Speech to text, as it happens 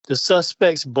The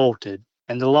suspects bolted,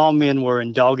 and the lawmen were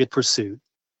in dogged pursuit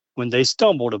when they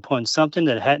stumbled upon something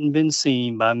that hadn't been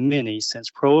seen by many since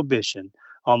Prohibition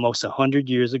almost 100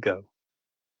 years ago.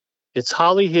 It's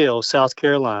Holly Hill, South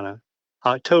Carolina,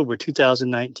 October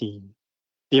 2019.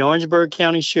 The Orangeburg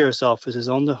County Sheriff's Office is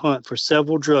on the hunt for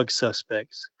several drug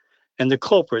suspects, and the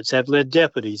culprits have led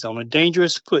deputies on a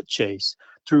dangerous foot chase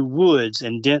through woods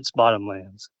and dense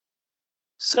bottomlands.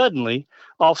 Suddenly,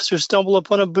 officers stumble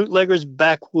upon a bootlegger's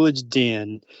backwoods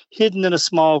den, hidden in a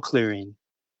small clearing.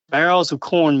 Barrels of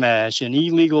corn mash and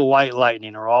illegal white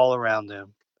lightning are all around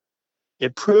them.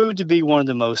 It proved to be one of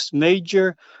the most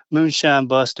major moonshine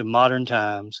busts of modern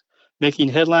times, making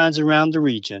headlines around the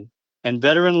region. And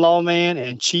veteran lawman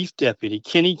and chief deputy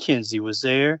Kenny Kinsey was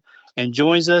there and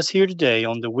joins us here today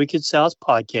on the Wicked South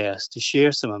podcast to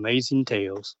share some amazing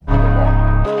tales.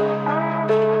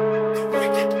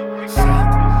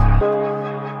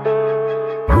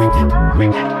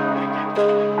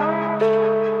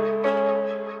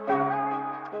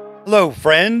 Hello,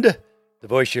 friend. The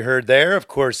voice you heard there, of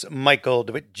course, Michael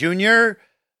DeWitt Jr.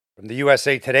 from the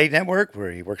USA Today Network,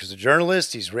 where he works as a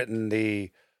journalist. He's written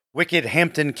the Wicked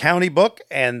Hampton County book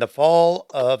and the Fall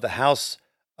of the House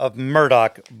of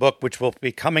Murdoch book, which will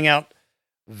be coming out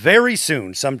very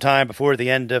soon, sometime before the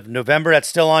end of November. That's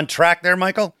still on track there,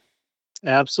 Michael?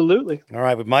 Absolutely. All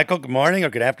right, with Michael, good morning or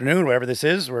good afternoon, wherever this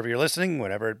is, wherever you're listening,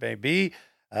 whatever it may be.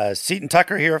 Seton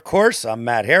Tucker here, of course. I'm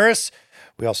Matt Harris.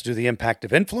 We also do the Impact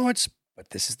of Influence, but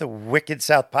this is the Wicked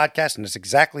South podcast, and it's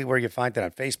exactly where you find it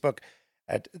on Facebook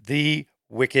at The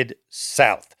Wicked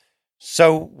South.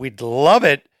 So we'd love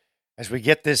it as we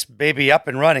get this baby up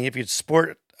and running if you'd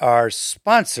support our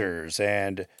sponsors.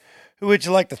 And who would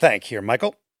you like to thank here,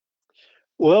 Michael?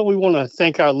 Well, we want to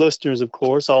thank our listeners, of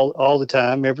course, all the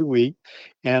time, every week.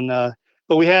 And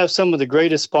but we have some of the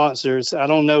greatest sponsors. I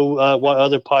don't know what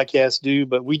other podcasts do,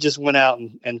 but we just went out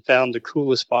and found the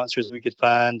coolest sponsors we could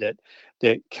find that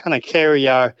kind of carry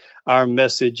our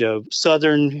message of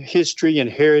Southern history and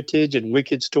heritage and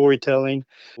wicked storytelling.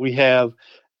 We have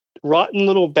Rotten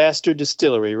Little Bastard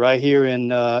Distillery right here in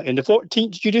the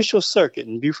 14th Judicial Circuit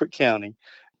in Beaufort County.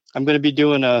 I'm going to be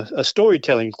doing a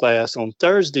storytelling class on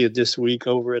Thursday of this week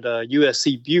over at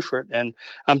USC Beaufort, and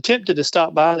I'm tempted to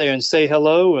stop by there and say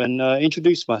hello and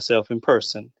introduce myself in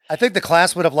person. I think the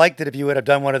class would have liked it if you would have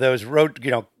done one of those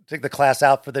take the class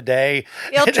out for the day.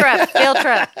 Field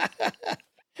trip.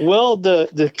 Well,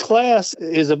 the class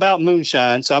is about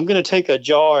moonshine, so I'm going to take a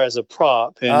jar as a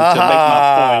prop and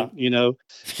to make my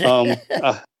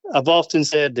point. I've often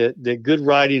said that good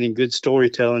writing and good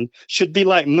storytelling should be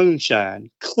like moonshine,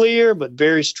 clear but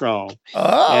very strong.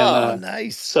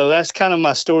 Nice. So that's kind of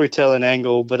my storytelling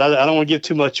angle, but I don't want to give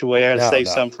too much away. I got to save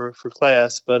some for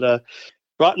class. But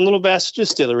Rotten Little Bastard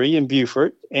Distillery in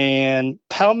Beaufort and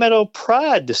Palmetto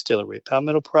Pride Distillery,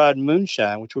 Palmetto Pride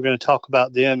Moonshine, which we're going to talk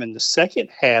about them in the second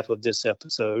half of this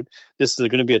episode. This is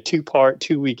going to be a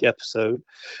 2-week episode.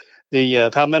 The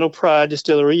Palmetto Pride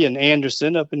Distillery in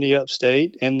Anderson up in the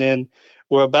upstate. And then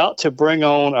we're about to bring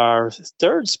on our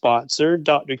third sponsor,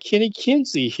 Dr. Kenny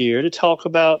Kinsey, here to talk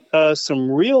about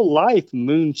some real-life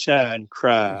moonshine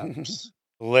crimes.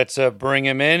 Let's bring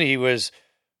him in. He was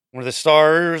one of the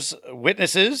stars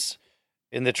witnesses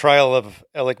in the trial of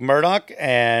Alec Murdoch.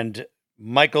 And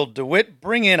Michael DeWitt,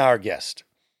 bring in our guest.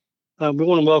 We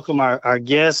want to welcome our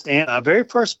guest and our very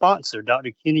first sponsor,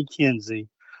 Dr. Kenny Kinsey.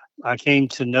 I came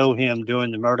to know him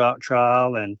during the Murdoch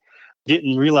trial and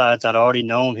didn't realize I'd already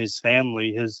known his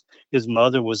family. His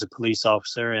mother was a police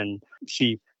officer, and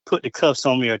she put the cuffs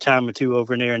on me a time or two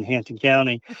over there in Hampton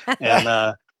County.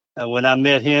 And when I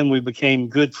met him, we became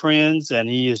good friends, and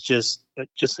he is just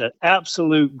an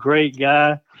absolute great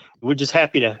guy. We're just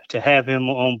happy to have him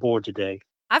on board today.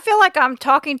 I feel like I'm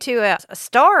talking to a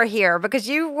star here because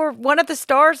you were one of the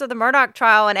stars of the Murdoch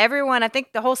trial, and everyone, I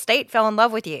think the whole state fell in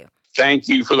love with you. Thank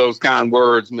you for those kind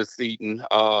words, Miss Seton.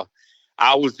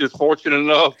 I was just fortunate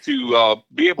enough to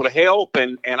be able to help,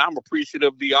 and I'm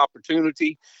appreciative of the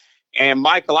opportunity. And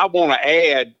Michael, I want to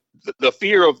add the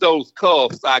fear of those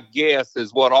cuffs, I guess,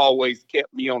 is what always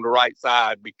kept me on the right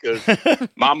side, because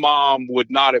my mom would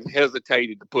not have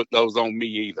hesitated to put those on me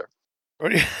either.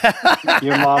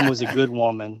 Your mom was a good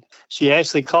woman. She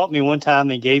actually caught me one time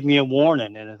and gave me a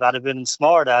warning. And if I'd have been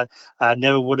smart, I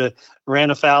never would have ran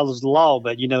afoul of the law.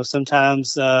 But,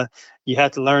 sometimes you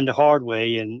have to learn the hard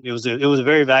way. And it was a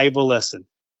very valuable lesson.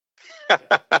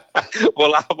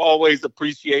 Well, I've always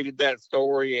appreciated that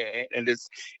story, and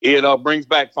it brings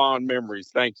back fond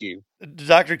memories. Thank you.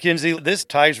 Dr. Kinsey, this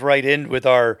ties right in with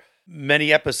our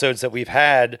many episodes that we've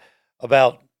had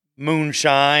about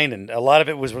moonshine, and a lot of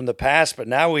it was from the past, but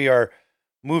now we are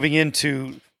moving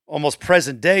into almost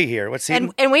present day here. What's he?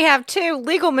 And we have 2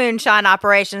 legal moonshine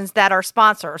operations that are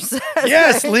sponsors.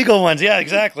 Yes, legal ones. Yeah,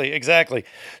 exactly.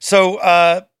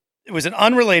 So it was an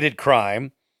unrelated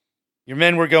crime. Your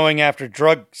men were going after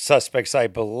drug suspects, I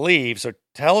believe. So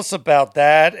tell us about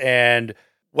that and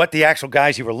what the actual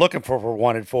guys you were looking for were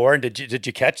wanted for. And did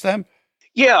you catch them?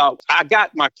 Yeah, I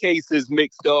got my cases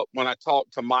mixed up when I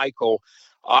talked to Michael.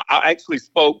 I actually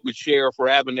spoke with Sheriff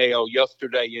Ravenel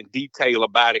yesterday in detail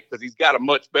about it because he's got a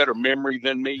much better memory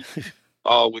than me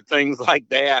with things like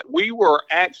that. We were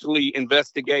actually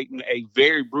investigating a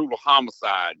very brutal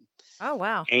homicide. Oh,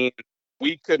 wow. And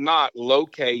we could not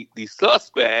locate the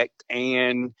suspect.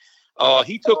 And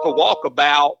he took a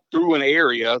walkabout through an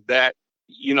area that,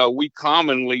 we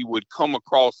commonly would come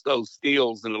across those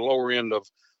stills in the lower end of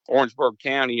Orangeburg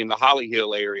County in the Holly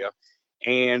Hill area.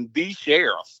 And the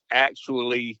sheriff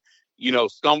actually,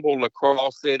 stumbled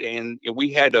across it, and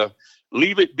we had to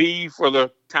leave it be for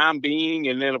the time being.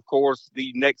 And then, of course,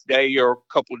 the next day or a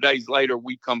couple of days later,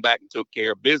 we come back and took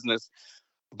care of business.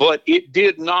 But it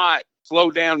did not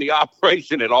slow down the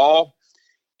operation at all.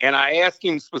 And I asked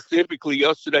him specifically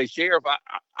yesterday, Sheriff,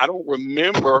 I don't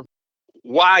remember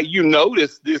why you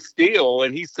noticed this still.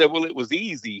 And he said, well, it was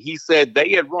easy. He said they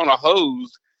had run a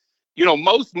hose.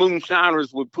 Most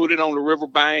moonshiners would put it on the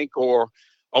riverbank or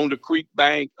on the creek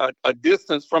bank, a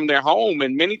distance from their home.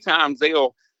 And many times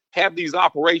they'll have these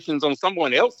operations on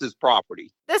someone else's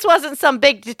property. This wasn't some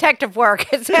big detective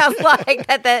work. It sounds like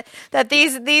that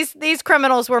these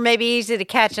criminals were maybe easy to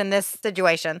catch in this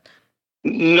situation.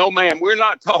 No, ma'am. We're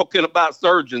not talking about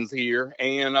surgeons here.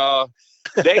 And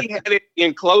they had it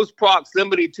in close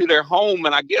proximity to their home.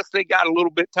 And I guess they got a little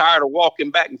bit tired of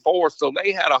walking back and forth. So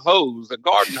they had a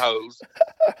garden hose,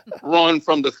 run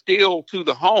from the still to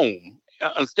the home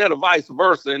instead of vice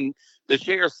versa. And the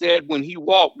sheriff said when he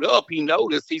walked up, he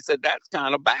noticed, he said, that's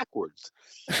kind of backwards.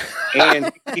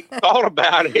 And he thought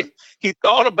about it.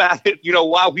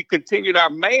 While we continued our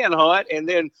manhunt, and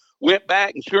then went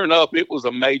back, and sure enough, it was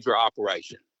a major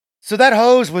operation. So that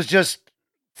hose was just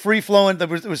free flowing.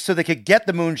 It was so they could get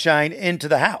the moonshine into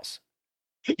the house.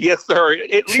 Yes, sir.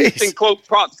 At least in close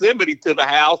proximity to the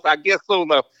house. I guess so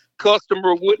the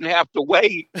customer wouldn't have to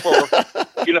wait for,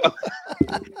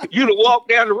 you to walk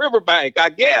down the riverbank, I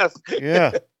guess.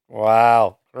 Yeah.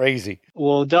 Wow. Crazy.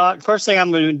 Well, Doc, first thing I'm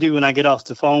going to do when I get off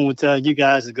the phone with you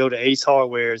guys is go to Ace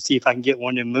Hardware and see if I can get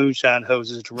one of them moonshine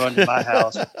hoses to run to my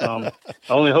house. The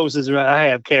only hoses I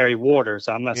have carry water,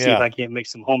 so I'm going to see if I can't make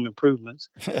some home improvements.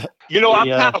 I'm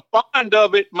kind of fond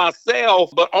of it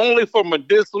myself, but only for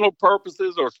medicinal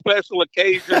purposes or special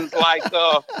occasions like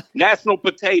National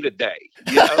Potato Day.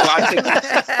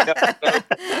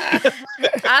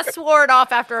 I swore it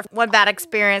off after one bad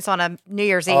experience on a New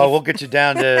Year's Eve. Oh, we'll get you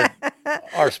down to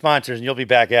our sponsors and you'll be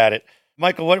back at it.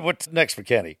 Michael, what's next for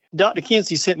Kenny? Dr.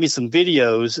 Kinsey sent me some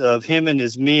videos of him and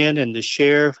his men and the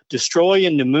sheriff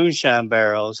destroying the moonshine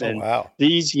barrels. And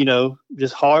these,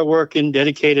 just hardworking,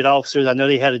 dedicated officers, I know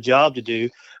they had a job to do,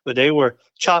 but they were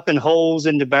chopping holes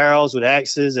in the barrels with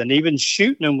axes and even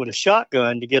shooting them with a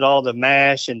shotgun to get all the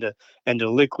mash and the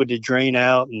liquid to drain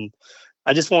out. And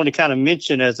I just wanted to kind of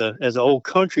mention as an old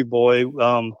country boy,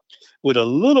 with a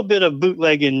little bit of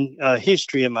bootlegging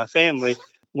history in my family,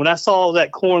 when I saw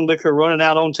that corn liquor running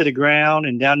out onto the ground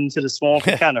and down into the swamp,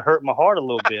 it kind of hurt my heart a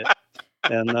little bit.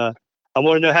 And I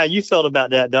want to know how you felt about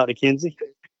that, Dr. Kinsey.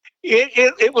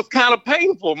 It was kind of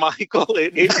painful, Michael.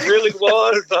 It really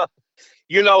was.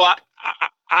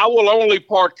 I will only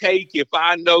partake if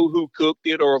I know who cooked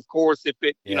it, or of course if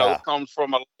it comes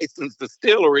from a licensed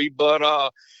distillery.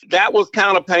 But that was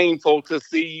kind of painful to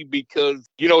see because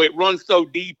it runs so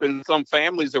deep in some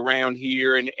families around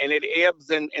here, and it ebbs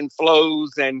and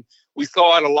flows. And we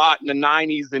saw it a lot in the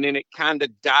 90s, and then it kind of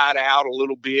died out a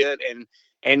little bit,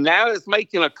 and now it's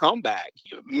making a comeback.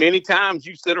 Many times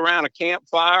you sit around a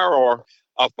campfire or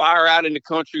a fire out in the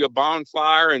country, a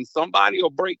bonfire, and somebody will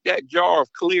break that jar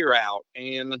of clear out.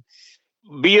 And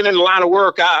being in the line of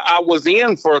work I was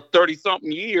in for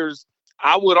 30-something years,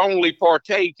 I would only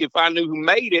partake if I knew who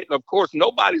made it. And of course,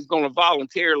 nobody's going to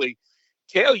voluntarily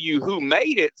tell you who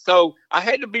made it. So I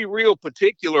had to be real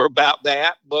particular about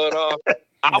that. But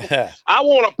I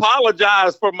want to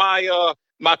apologize for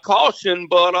my caution,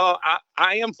 but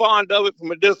I am fond of it for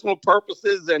medicinal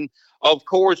purposes. And of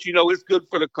course, it's good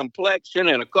for the complexion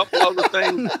and a couple other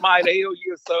things that might ail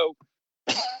you. So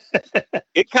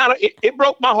it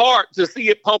broke my heart to see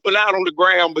it pumping out on the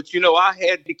ground. But, I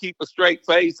had to keep a straight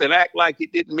face and act like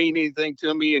it didn't mean anything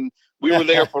to me. And we were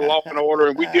there for law and order,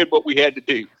 and we did what we had to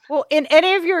do. Well, in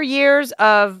any of your years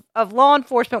of law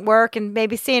enforcement work and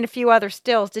maybe seeing a few other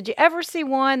stills, did you ever see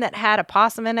one that had a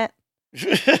possum in it?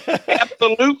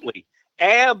 Absolutely.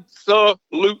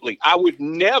 Absolutely. I would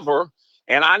never,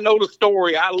 and I know the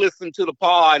story. I listened to the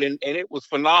pod and it was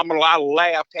phenomenal. I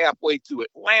laughed halfway to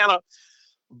Atlanta.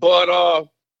 But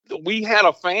we had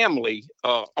a family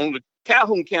on the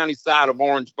Calhoun County side of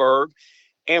Orangeburg,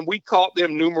 and we caught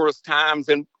them numerous times.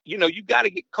 And, you got to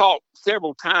get caught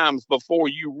several times before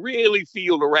you really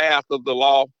feel the wrath of the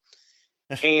law.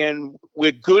 And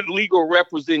with good legal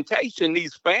representation,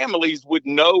 these families would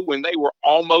know when they were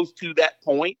almost to that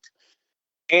point.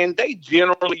 And they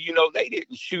generally, they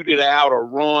didn't shoot it out or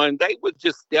run. They would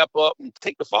just step up and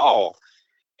take the fall.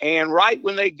 And right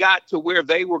when they got to where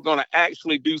they were going to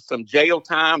actually do some jail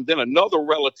time, then another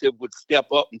relative would step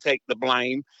up and take the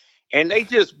blame. And they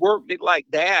just worked it like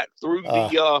that through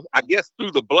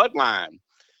through the bloodline.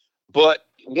 But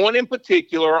one in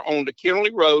particular on the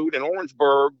Kennelly Road in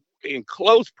Orangeburg, in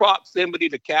close proximity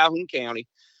to Calhoun County,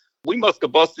 we must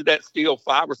have busted that steel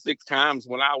 5 or 6 times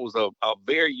when I was a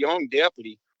very young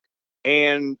deputy.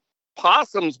 And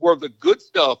possums were the good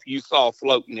stuff you saw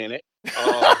floating in it.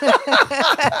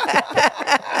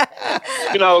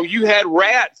 You had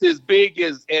rats as big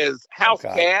as house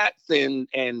cats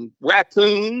and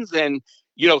raccoons and,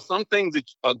 some things that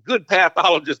a good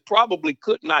pathologist probably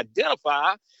couldn't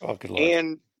identify. Oh, good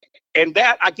Lord. And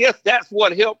that, I guess that's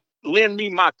what helped lend me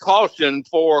my caution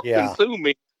for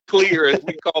consuming clear, as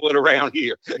we call it around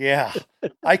here. Yeah,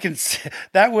 I can see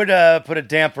that would put a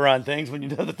damper on things when you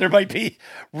know that there might be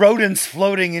rodents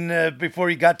floating in before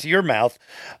you got to your mouth.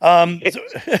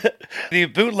 The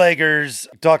bootleggers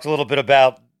talked a little bit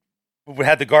about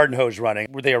had the garden hose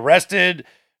running. Were they arrested?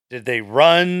 Did they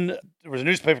run? There was a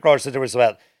newspaper caller said there was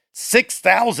about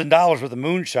 $6,000 worth of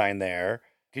moonshine there.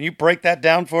 Can you break that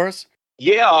down for us?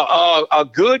 Yeah, a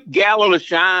good gallon of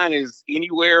shine is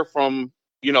anywhere from,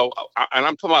 and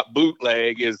I'm talking about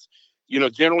bootleg, is,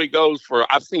 generally goes for,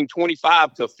 I've seen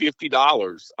 $25 to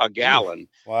 $50 a gallon.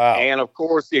 Wow. And of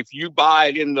course, if you buy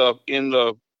it in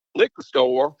the liquor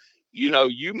store,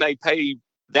 you may pay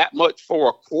that much for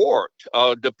a quart,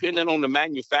 depending on the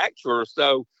manufacturer.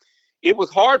 So it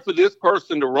was hard for this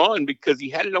person to run because he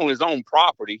had it on his own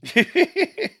property.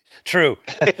 True.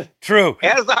 As build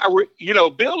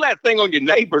that thing on your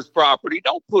neighbor's property.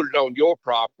 Don't put it on your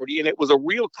property. And it was a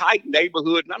real tight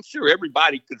neighborhood. And I'm sure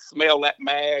everybody could smell that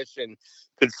mash and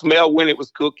could smell when it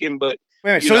was cooking. But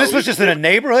wait a minute, so this was just in a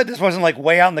neighborhood? This wasn't like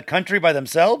way out in the country by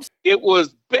themselves? It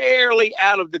was barely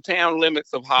out of the town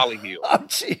limits of Holly Hill. Oh,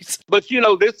 jeez. But,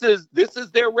 this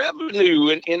is their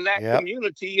revenue in that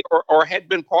community or had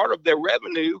been part of their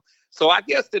revenue. So I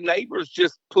guess the neighbors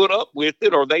just put up with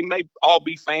it, or they may all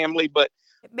be family, but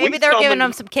maybe they're giving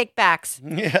them some kickbacks.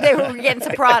 Yeah. They were getting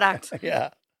some product. Yeah.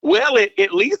 Well,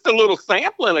 at least a little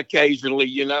sampling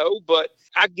occasionally, but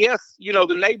I guess,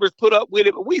 the neighbors put up with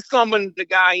it. But we summoned the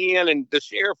guy in, and the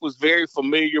sheriff was very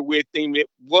familiar with him. It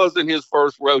wasn't his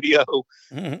first rodeo.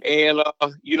 Mm-hmm. And,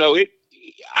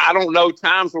 I don't know,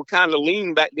 times were kind of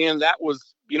lean back then. That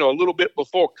was, a little bit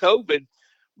before COVID.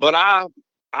 But I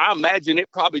imagine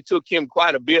it probably took him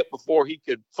quite a bit before he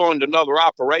could fund another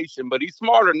operation, but he's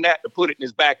smarter than that to put it in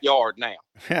his backyard now.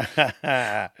 Well,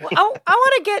 I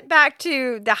want to get back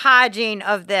to the hygiene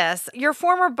of this. Your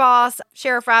former boss,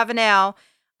 Sheriff Ravenel,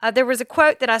 there was a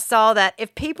quote that I saw that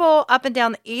if people up and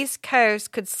down the East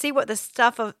Coast could see what the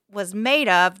stuff was made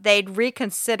of, they'd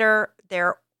reconsider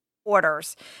their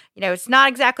orders. It's not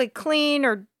exactly clean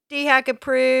or DHEC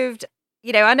approved.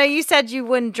 I know you said you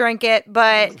wouldn't drink it,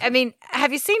 but I mean,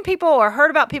 have you seen people or heard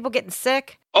about people getting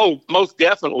sick? Oh, most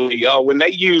definitely. When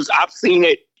they I've seen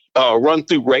it run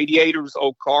through radiators,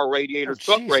 old car radiators,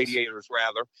 truck radiators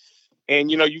rather.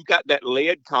 And, you've got that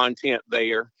lead content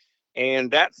there, and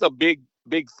that's a big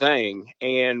thing.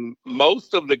 And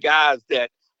most of the guys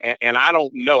and I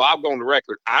don't know, I'll go on the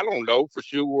record, I don't know for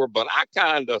sure, but I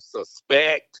kind of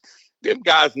suspect them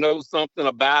guys know something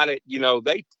about it.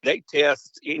 They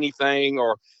test anything,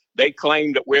 or they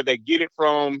claim that where they get it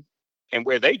from and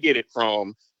where they get it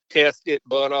from, test it.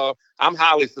 But I'm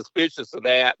highly suspicious of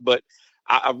that. But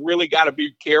I've really got to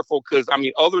be careful because,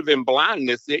 other than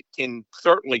blindness, it can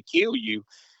certainly kill you.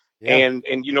 Yeah. And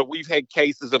we've had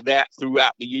cases of that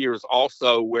throughout the years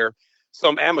also, where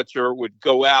some amateur would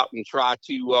go out and try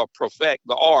to perfect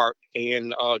the art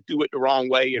and do it the wrong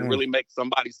way and really make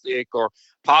somebody sick or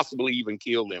possibly even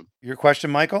kill them. Your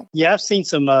question, Michael? Yeah, I've seen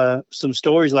some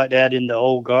stories like that in the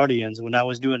old Guardians. When I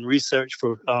was doing research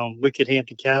for Wicked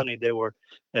Hampton County, there were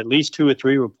at least 2 or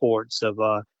 3 reports of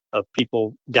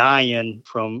people dying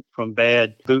from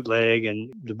bad bootleg,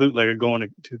 and the bootlegger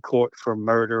going to court for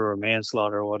murder or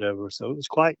manslaughter or whatever. So it was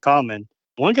quite common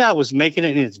One guy was making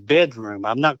it in his bedroom.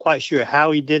 I'm not quite sure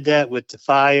how he did that with the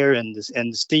fire and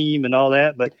the steam and all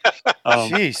that, but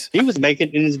Jeez. he was making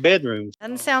it in his bedroom.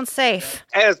 Doesn't sound safe.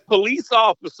 As police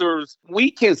officers,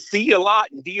 we can see a lot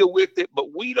and deal with it,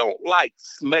 but we don't like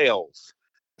smells.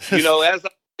 As I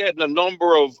said in a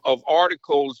number of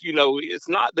articles, it's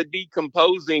not the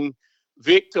decomposing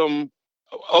victim,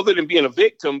 other than being a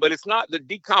victim, but it's not the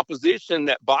decomposition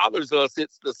that bothers us.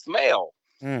 It's the smell.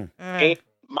 And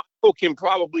Michael can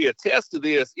probably attest to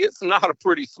this. It's not a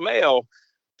pretty smell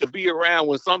to be around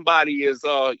when somebody is,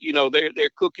 they're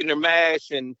cooking their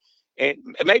mash and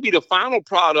maybe the final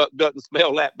product doesn't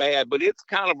smell that bad, but it's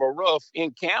kind of a rough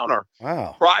encounter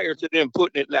prior to them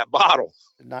putting it in that bottle.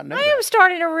 Did not know I am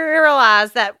starting to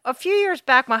realize that a few years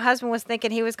back, my husband was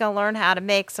thinking he was going to learn how to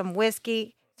make some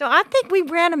whiskey. So I think we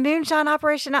ran a moonshine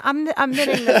operation. I'm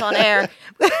admitting this on air.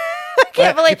 I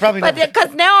can't believe it.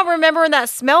 Because now I'm remembering that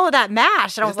smell of that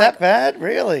mash. And I was that bad?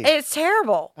 Really? It's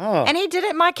terrible. Oh. And he did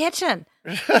it in my kitchen.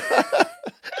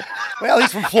 Well,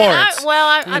 he's from Florence.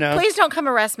 Please don't come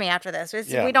arrest me after this.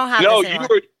 We don't have this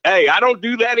anymore. Hey, I don't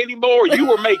do that anymore. You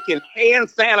were making hand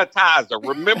sanitizer.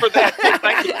 Remember that?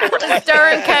 Thank you for that.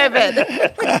 During COVID.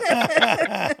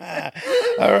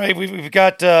 All right, we've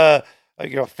got a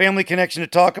family connection to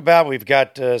talk about. We've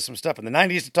got some stuff in the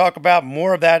 90s to talk about.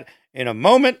 More of that in a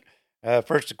moment.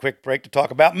 First, a quick break to talk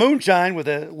about Moonshine with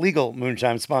a legal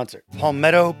Moonshine sponsor.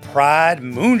 Palmetto Pride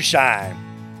Moonshine.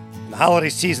 The holiday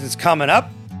season's coming up,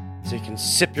 so you can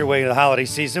sip your way to the holiday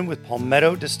season with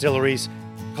Palmetto Distillery's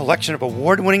collection of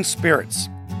award-winning spirits.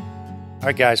 All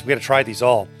right, guys, we got to try these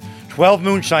all. 12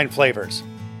 Moonshine flavors,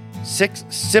 6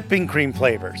 sipping cream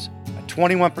flavors, a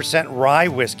 21% rye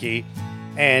whiskey,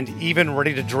 and even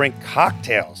ready-to-drink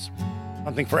cocktails.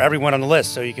 Something for everyone on the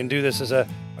list, so you can do this as a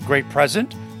great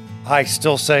present. I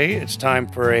still say it's time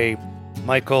for a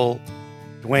Michael,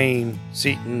 Dwayne,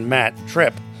 Seaton, Matt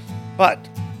trip. But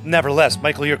nevertheless,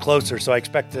 Michael, you're closer, so I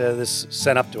expect this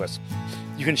sent up to us.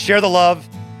 You can share the love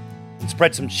and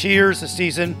spread some cheers this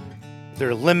season with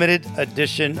their limited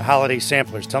edition holiday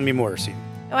samplers. Tell me more, Seaton.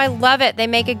 Oh, I love it. They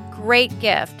make a great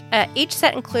gift. Each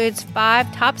set includes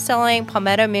 5 top-selling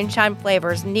Palmetto Moonshine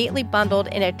flavors neatly bundled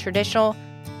in a traditional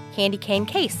candy cane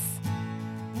case.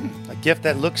 A gift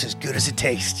that looks as good as it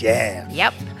tastes, yeah.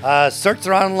 Yep. Search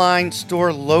their online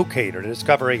store locator to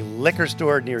discover a liquor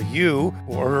store near you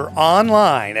or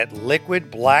online at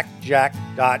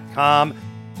liquidblackjack.com.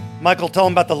 Michael, tell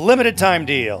them about the limited time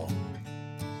deal.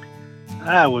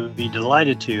 I would be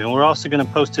delighted to. And we're also going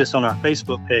to post this on our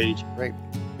Facebook page. Great.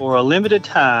 For a limited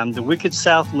time, the Wicked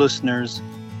South listeners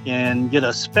can get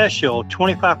a special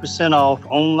 25% off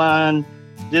online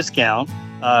discount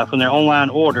from their online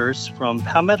orders from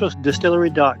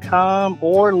palmettodistillery.com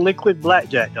or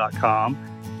liquidblackjack.com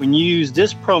when you use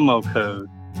this promo code,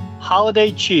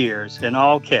 Holiday Cheers, in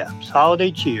all caps.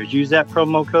 Holiday Cheers. Use that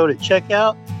promo code at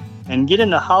checkout and get in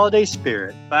the holiday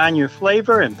spirit. Find your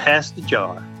flavor and pass the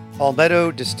jar.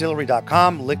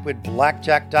 palmettodistillery.com,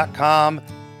 liquidblackjack.com,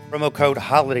 promo code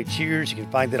Holiday Cheers. You can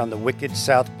find it on the Wicked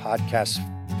South Podcast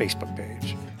Facebook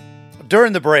page.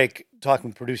 During the break,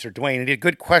 talking with producer Dwayne, he had a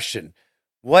good question.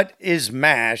 What is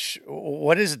MASH?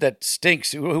 What is it that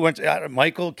stinks? Who wants?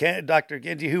 Michael, Dr.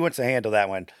 Kinsey, who wants to handle that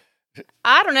one?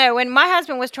 I don't know. When my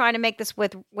husband was trying to make this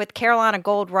with Carolina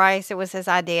Gold rice, it was his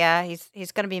idea.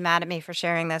 He's going to be mad at me for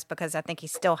sharing this because I think he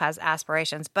still has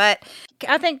aspirations. But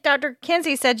I think Dr.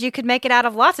 Kinsey said you could make it out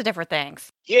of lots of different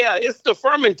things. Yeah, it's the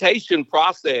fermentation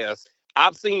process.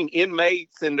 I've seen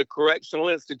inmates in the correctional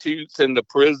institutes and the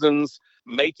prisons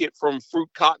make it from fruit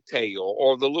cocktail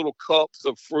or the little cups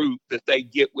of fruit that they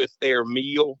get with their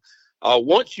meal.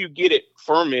 Once you get it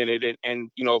fermented and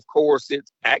of course,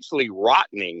 it's actually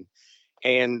rotting.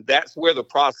 And that's where the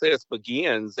process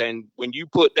begins. And when you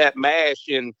put that mash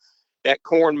in, that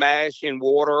corn mash in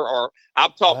water, or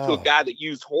I've talked to a guy that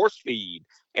used horse feed.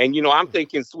 And, I'm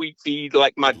thinking sweet feed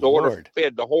like my daughter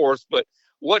fed the horse. But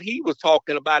what he was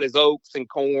talking about is oats and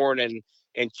corn and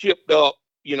chipped up,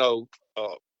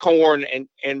 corn,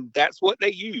 and that's what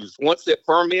they use. Once it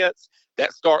ferments,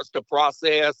 that starts the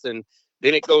process, and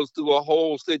then it goes through a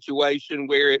whole situation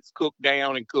where it's cooked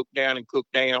down and cooked down and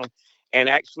cooked down, and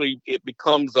actually it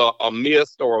becomes a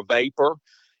mist or a vapor,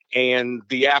 and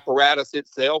the apparatus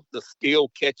itself, the still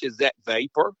catches that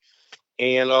vapor.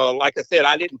 And like I said,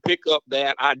 I didn't pick up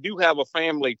that. I do have a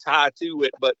family tie to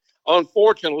it, but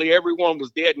unfortunately, everyone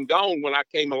was dead and gone when I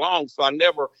came along, so I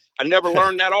never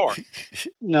learned that art.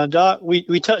 Now, Doc,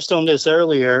 we touched on this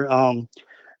earlier,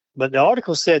 but the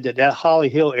article said that Holly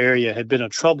Hill area had been a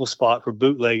trouble spot for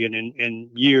bootlegging in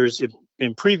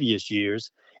previous years.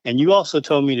 And you also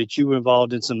told me that you were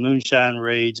involved in some moonshine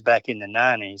raids back in the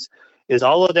 90s. Is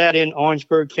all of that in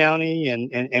Orangeburg County?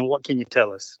 And what can you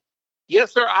tell us?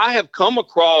 Yes, sir. I have come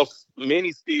across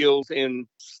many steals in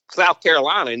South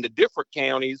Carolina in the different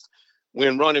counties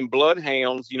when running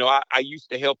bloodhounds. I used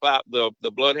to help out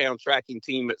the bloodhound tracking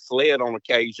team at SLED on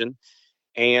occasion.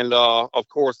 And of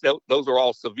course, those are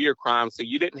all severe crimes. So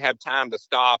you didn't have time to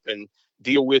stop and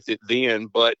deal with it then.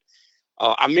 But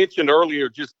I mentioned earlier,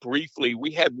 just briefly,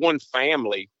 we had one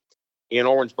family in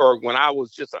Orangeburg when I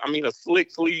was a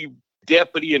slick sleeve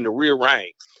deputy in the rear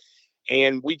ranks.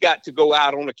 And we got to go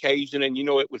out on occasion, and,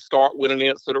 it would start with an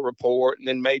incident report, and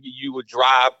then maybe you would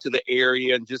drive to the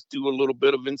area and just do a little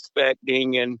bit of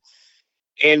inspecting. And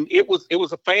it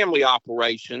was a family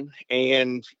operation.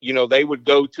 And, they would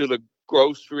go to the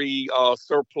grocery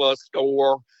surplus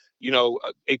store,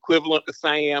 equivalent to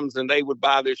Sam's, and they would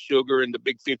buy their sugar in the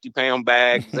big 50-pound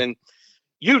bags. And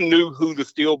you knew who the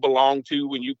steal belonged to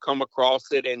when you come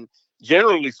across it. And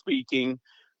generally speaking,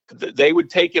 they would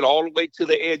take it all the way to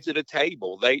the edge of the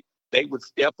table. They would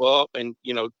step up and,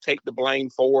 take the blame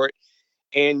for it.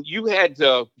 And you had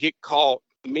to get caught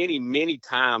many, many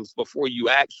times before you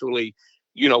actually,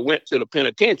 went to the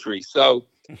penitentiary. So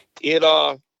it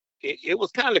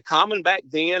was kind of common back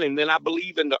then. And then I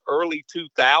believe in the early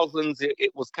 2000s,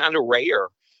 it was kind of rare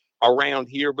around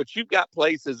here. But you've got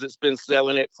places that's been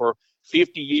selling it for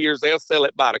 50 years. They'll sell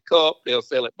it by the cup. They'll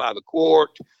sell it by the quart.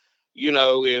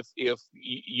 If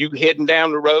you heading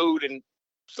down the road in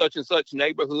such and such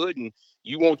neighborhood and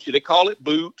they call it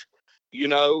boot, you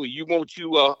want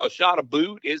a shot of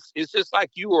boot. It's just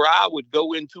like you or I would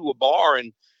go into a bar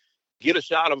and get a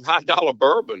shot of $high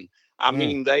bourbon. I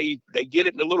mean, they get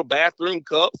it in the little bathroom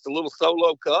cups, the little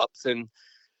solo cups, and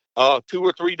 $2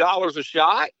 or $3 a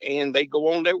shot, and they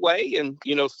go on their way. And,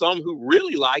 some who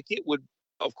really like it would,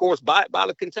 of course, buy it by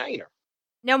the container.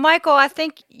 Now, Michael, I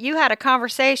think you had a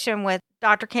conversation with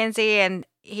Dr. Kinsey, and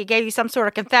he gave you some sort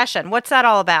of confession. What's that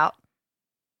all about?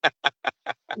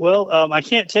 Well, I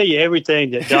can't tell you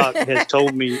everything that Doc has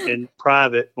told me in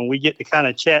private. When we get to kind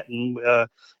of chatting,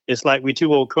 it's like we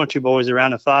two old country boys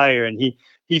around a fire, and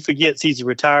he forgets he's a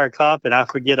retired cop, and I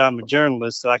forget I'm a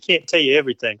journalist, so I can't tell you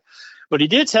everything. But he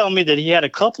did tell me that he had a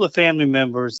couple of family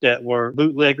members that were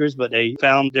bootleggers, but they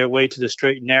found their way to the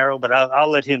straight and narrow. But I'll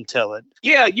let him tell it.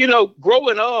 Yeah,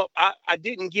 growing up, I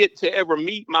didn't get to ever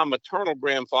meet my maternal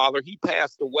grandfather. He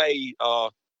passed away a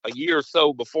year or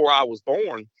so before I was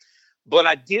born. But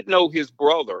I did know his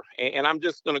brother, and I'm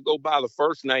just going to go by the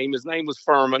first name. His name was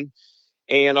Furman,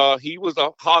 and he was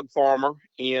a hog farmer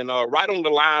in right on the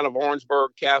line of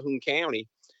Orangeburg, Calhoun County.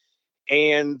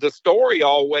 And the story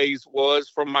always was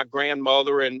from my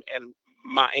grandmother and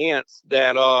my aunts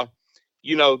that,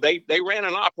 they ran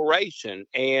an operation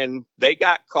and they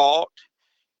got caught.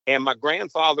 And my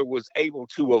grandfather was able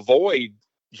to avoid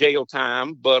jail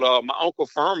time. But my Uncle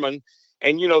Furman,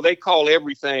 and, they call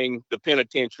everything the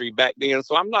penitentiary back then.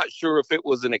 So I'm not sure if it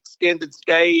was an extended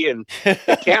stay in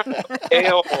the county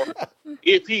jail or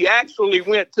if he actually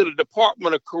went to the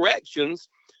Department of Corrections.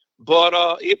 But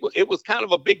it was kind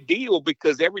of a big deal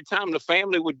because every time the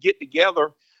family would get together,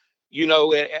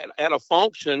 at a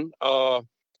function,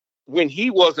 when he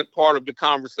wasn't part of the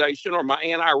conversation or my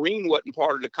Aunt Irene wasn't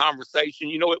part of the conversation,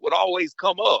 it would always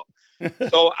come up.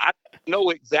 So I don't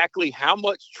know exactly how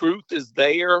much truth is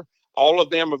there. All of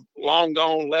them have long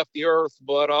gone, left the earth.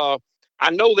 But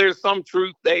I know there's some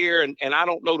truth there, and I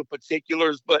don't know the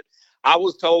particulars. But I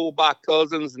was told by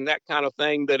cousins and that kind of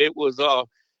thing that it was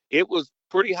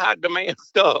pretty high demand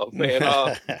stuff,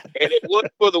 and it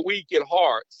wasn't for the weak at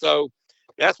heart. So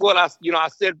that's what I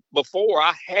said before.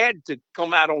 I had to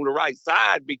come out on the right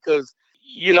side because,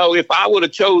 if I would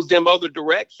have chose them other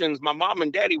directions, my mom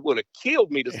and daddy would have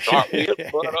killed me to start with.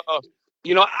 But,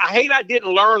 I hate I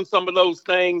didn't learn some of those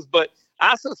things, but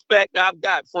I suspect I've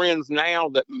got friends now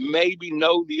that maybe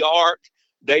know the art.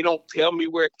 They don't tell me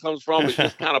where it comes from. It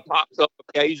just kind of pops up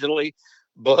occasionally.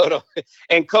 But,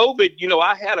 and COVID,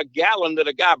 I had a gallon that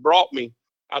a guy brought me.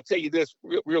 I'll tell you this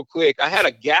real quick. I had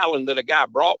a gallon that a guy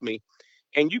brought me,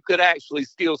 and you could actually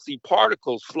still see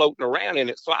particles floating around in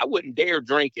it. So I wouldn't dare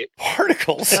drink it.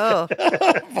 Particles? Oh.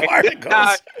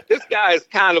 Particles. This guy is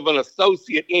kind of an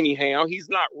associate anyhow. He's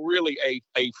not really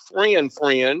a friend.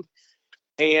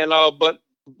 And,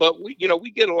 but we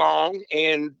get along.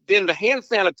 And then the hand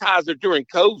sanitizer during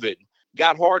COVID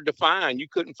got hard to find. You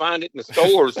couldn't find it in the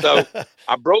stores. So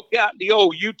I broke out the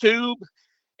old YouTube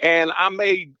and I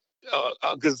made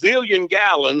a gazillion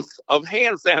gallons of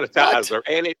hand sanitizer. What?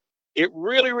 And it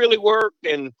really, really worked.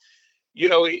 And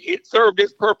it served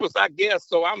its purpose, I guess.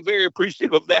 So I'm very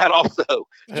appreciative of that also.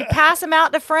 Did you pass them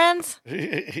out to friends?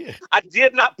 I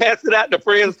did not pass it out to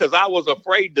friends because I was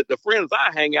afraid that the friends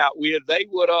I hang out with, they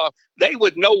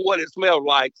would know what it smelled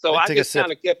like. So I just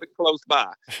kind of kept it close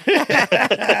by.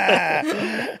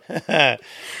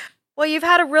 Well, you've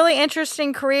had a really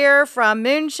interesting career, from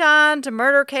Moonshine to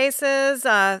murder cases,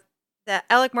 the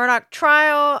Alec Murdaugh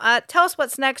trial. Tell us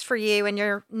what's next for you and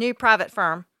your new private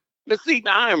firm. But see,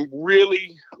 I am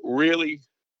really, really,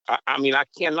 I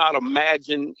cannot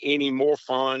imagine any more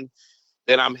fun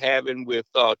that I'm having with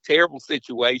terrible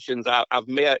situations. I've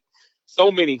met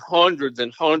so many hundreds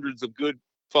and hundreds of good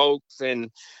folks, and,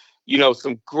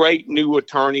 some great new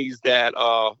attorneys that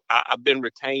I've been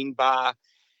retained by.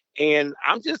 And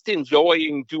I'm just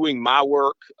enjoying doing my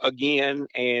work again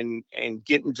and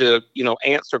getting to,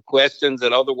 answer questions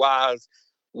that otherwise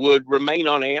would remain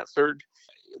unanswered.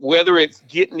 Whether it's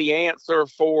getting the answer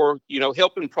for,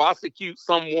 helping prosecute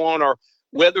someone, or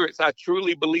whether it's I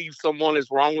truly believe someone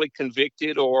is wrongly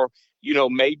convicted or,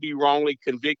 maybe wrongly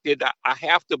convicted. I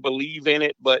have to believe in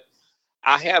it. But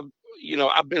I've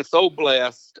been so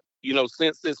blessed,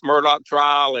 since this Murdaugh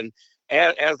trial. And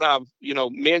as I've,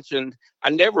 mentioned, I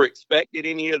never expected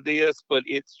any of this, but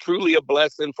it's truly a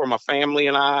blessing for my family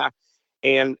and I.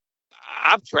 And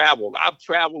I've traveled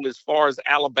as far as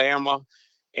Alabama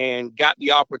and got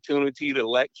the opportunity to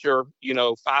lecture,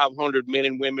 500 men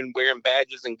and women wearing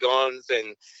badges and guns.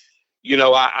 And,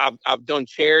 I've done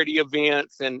charity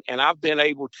events and I've been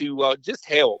able to just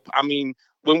help. I mean,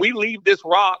 when we leave this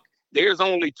rock, there's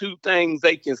only two things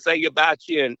they can say about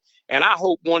you. And I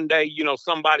hope one day,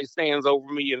 somebody stands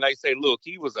over me and they say, look,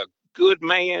 he was a good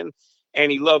man and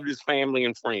he loved his family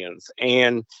and friends.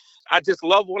 And I just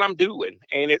love what I'm doing.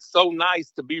 And it's so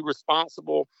nice to be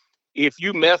responsible. If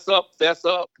you mess up, fess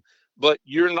up, but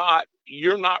you're not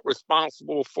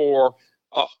responsible for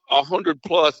 100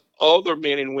 plus other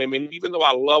men and women. Even though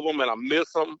I love them and I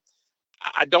miss them,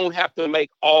 I don't have to make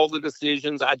all the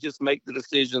decisions. I just make the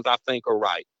decisions I think are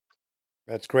right.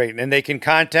 That's great. And they can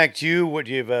contact you. What,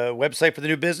 do you have a website for the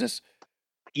new business?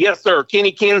 Yes, sir.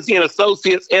 Kenny Kinsey and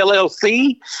Associates,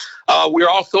 LLC. We're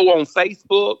also on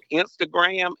Facebook,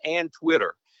 Instagram, and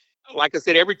Twitter. Like I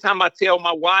said, every time I tell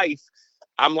my wife,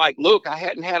 I'm like, look, I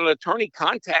hadn't had an attorney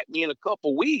contact me in a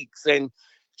couple weeks. And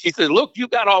she says, look, you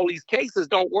got all these cases.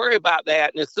 Don't worry about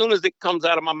that. And as soon as it comes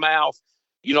out of my mouth,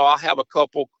 I'll have a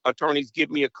couple attorneys give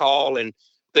me a call, and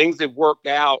things have worked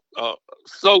out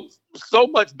so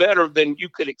much better than you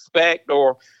could expect,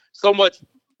 or so much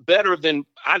better than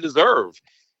I deserve.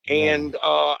 And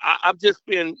I've just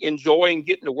been enjoying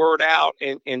getting the word out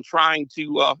and trying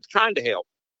to help.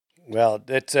 Well,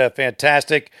 it's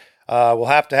fantastic. We'll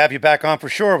have to have you back on for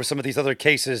sure with some of these other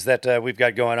cases that we've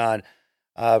got going on.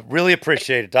 Really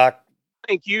appreciate it, Doc.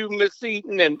 Thank you, Miss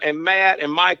Seaton and Matt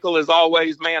and Michael, as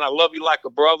always, man. I love you like a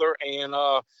brother. And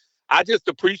I just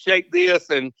appreciate this,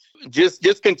 and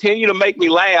just continue to make me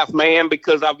laugh, man,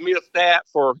 because I've missed that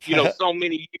for, so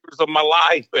many years of my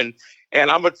life. And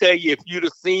I'm going to tell you, if you'd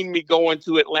have seen me going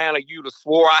to Atlanta, you'd have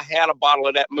swore I had a bottle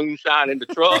of that moonshine in the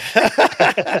truck.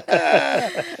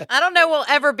 I don't know we'll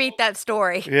ever beat that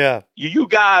story. Yeah. You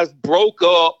guys broke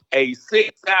up a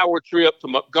 6-hour trip to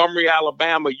Montgomery,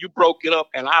 Alabama. You broke it up,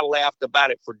 and I laughed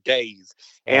about it for days.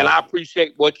 And I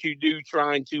appreciate what you do,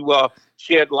 trying to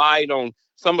shed light on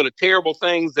some of the terrible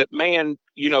things that man,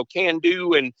 can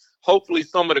do, and hopefully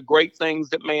some of the great things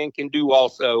that man can do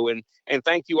also. And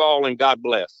thank you all, and God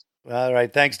bless. All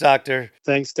right. Thanks, Doctor.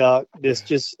 Thanks, Doc. It's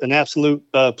just an absolute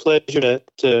pleasure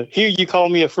to hear you call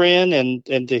me a friend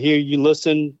and to hear you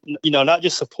listen, not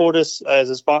just support us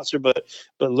as a sponsor, but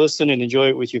listen and enjoy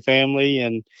it with your family.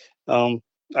 And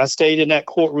I stayed in that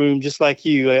courtroom just like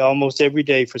you almost every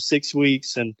day for 6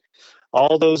 weeks. And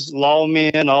all those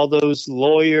lawmen, all those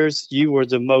lawyers, you were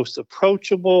the most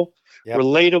approachable,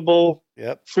 relatable,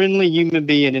 friendly human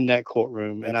being in that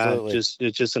courtroom. Absolutely. And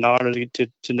it's just an honor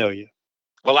to know you.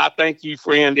 Well, I thank you,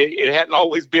 friend. It hadn't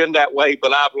always been that way,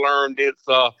 but I've learned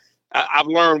I've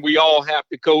learned we all have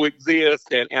to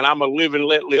coexist, and I'm a live and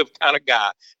let live kind of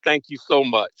guy. Thank you so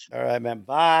much. All right, man.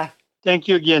 Bye. Thank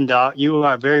you again, Doc. You were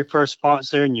our very first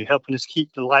sponsor, and you're helping us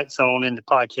keep the lights on in the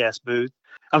podcast booth.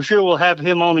 I'm sure we'll have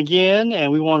him on again,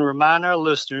 and we want to remind our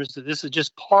listeners that this is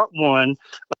just part one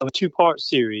of a 2-part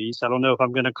series. I don't know if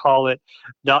I'm going to call it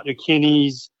Dr.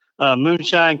 Kenny's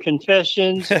Moonshine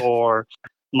Confessions or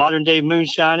Modern Day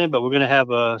Moonshining, but we're going to have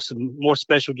some more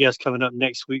special guests coming up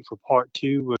next we've for part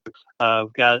 2.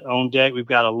 We've got on deck, we've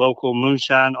got a local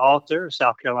moonshine author,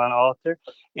 South Carolina author,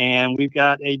 and we've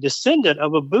got a descendant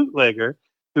of a bootlegger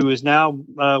who is now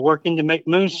working to make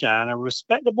moonshine a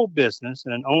respectable business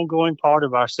and an ongoing part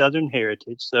of our Southern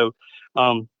heritage. So,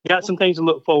 got some things to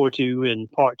look forward to in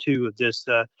part 2 of this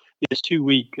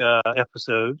 2-week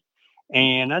episode.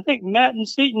 And I think Matt and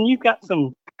Seaton, you've got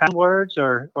some kind words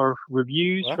or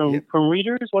reviews from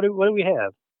readers. What do we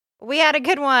have? We had a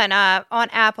good one on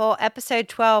Apple, episode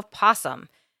 12, Possum.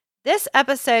 This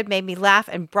episode made me laugh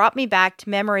and brought me back to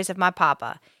memories of my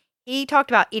papa. He talked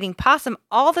about eating possum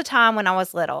all the time when I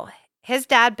was little. His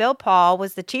dad, Bill Paul,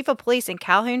 was the chief of police in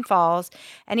Calhoun Falls,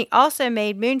 and he also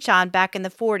made moonshine back in the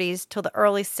 40s till the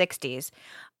early 60s.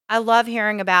 I love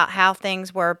hearing about how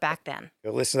things were back then.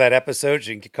 Go listen to that episode.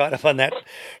 You can get caught up on that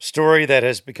story that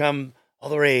has become all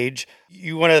the rage.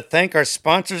 You want to thank our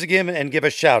sponsors again and give a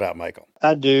shout out, Michael?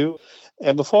 I do.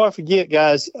 And before I forget,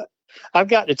 guys, I've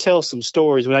got to tell some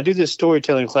stories. When I do this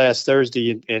storytelling class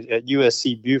Thursday at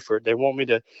USC Beaufort, they want me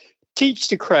to teach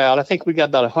the crowd. I think we got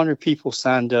about 100 people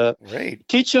signed up. Great.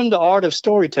 Teach them the art of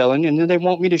storytelling, and then they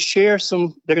want me to share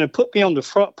some. They're going to put me on the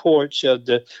front porch of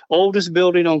the oldest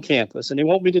building on campus, and they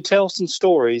want me to tell some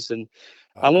stories. And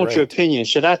I want your opinion.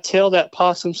 Should I tell that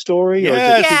possum story, or is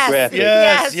it too graphic?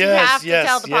 Yes, you have to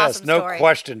tell the possum story. No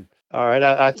question. All right,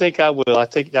 I think I will. I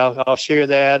think I'll share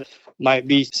that. Might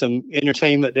be some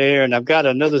entertainment there. And I've got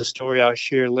another story I'll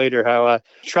share later, how I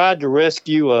tried to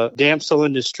rescue a damsel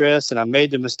in distress, and I made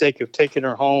the mistake of taking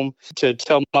her home to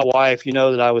tell my wife,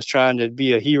 that I was trying to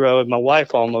be a hero, and my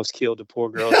wife almost killed the poor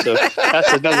girl. So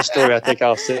that's another story I think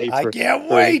I'll save for, I can't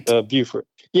wait. For Beaufort.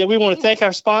 Yeah, we want to thank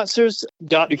our sponsors,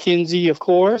 Dr. Kinsey, of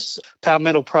course,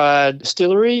 Palmetto Pride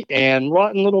Distillery, and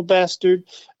Rotten Little Bastard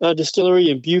Distillery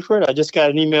in Beaufort. I just got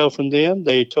an email from them.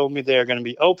 They told me they're going to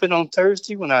be open on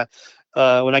Thursday when I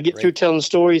get through telling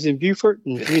stories in Beaufort,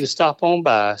 and for me to stop on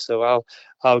by. So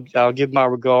I'll give my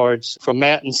regards from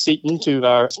Matt and Seaton to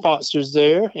our sponsors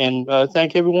there, and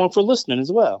thank everyone for listening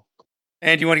as well.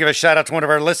 And you want to give a shout out to one of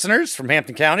our listeners from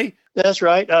Hampton County? That's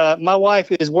right. My wife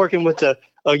is working with a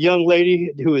young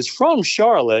lady who is from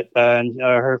Charlotte, and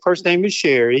her first name is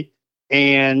Sherry.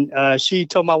 And she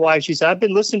told my wife, she said, I've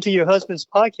been listening to your husband's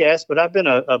podcast, but I've been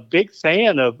a big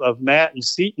fan of Matt and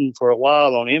Seaton for a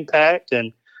while on Impact.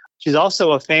 And she's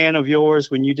also a fan of yours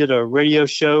when you did a radio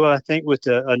show, I think, with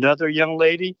another young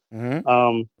lady.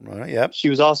 Mm-hmm. Yep. She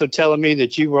was also telling me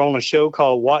that you were on a show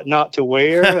called What Not to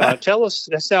Wear. Tell us,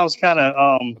 that sounds kind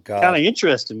of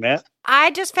interesting, Matt.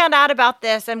 I just found out about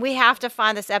this, and we have to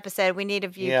find this episode. We need a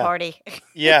view party.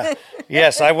 Yeah.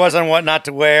 Yes, I was on What Not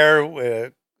to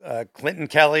Wear. Clinton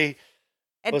Kelly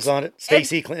was on it.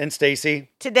 Stacy, Clinton, Stacy.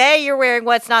 Today you're wearing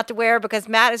What's Not to Wear because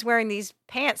Matt is wearing these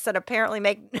pants that apparently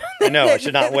make... I know, I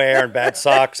should not wear, and bad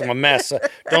socks. I'm a mess.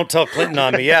 Don't tell Clinton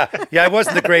on me. Yeah, I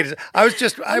wasn't the greatest. I was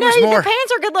more... The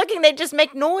pants are good looking. They just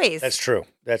make noise. That's true.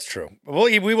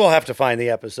 We will have to find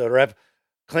the episode or have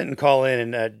Clinton call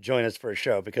in and join us for a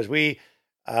show because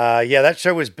that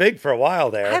show was big for a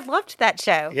while there. I loved that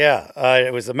show. Yeah,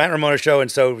 it was the Matt Ramona show, and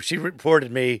so she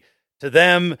reported me to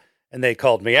them, and they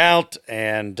called me out,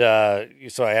 and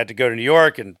so I had to go to New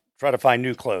York and try to find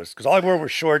new clothes because all I wore were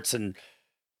shorts and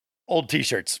old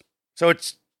T-shirts. So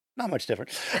it's not much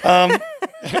different. But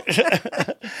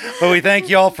we thank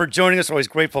you all for joining us. Always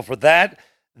grateful for that.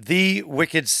 The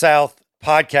Wicked South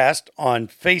podcast on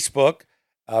Facebook.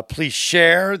 Please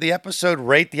share the episode,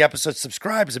 rate the episode,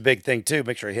 subscribe is a big thing too.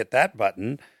 Make sure you hit that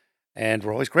button. And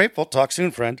we're always grateful. Talk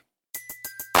soon, friend.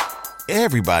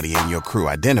 Everybody in your crew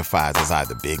identifies as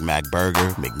either Big Mac Burger,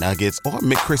 McNuggets, or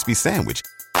McCrispy Sandwich.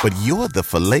 But you're the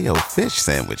Filet-O-Fish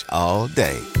Sandwich all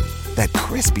day. That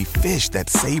crispy fish, that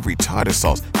savory tartar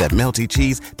sauce, that melty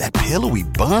cheese, that pillowy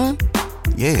bun.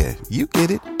 Yeah, you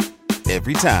get it.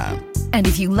 Every time. And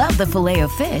if you love the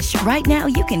Filet-O-Fish, right now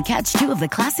you can catch two of the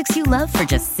classics you love for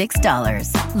just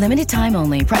 $6. Limited time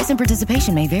only. Price and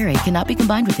participation may vary. Cannot be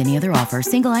combined with any other offer.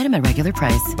 Single item at regular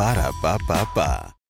price. Ba-da-ba-ba-ba.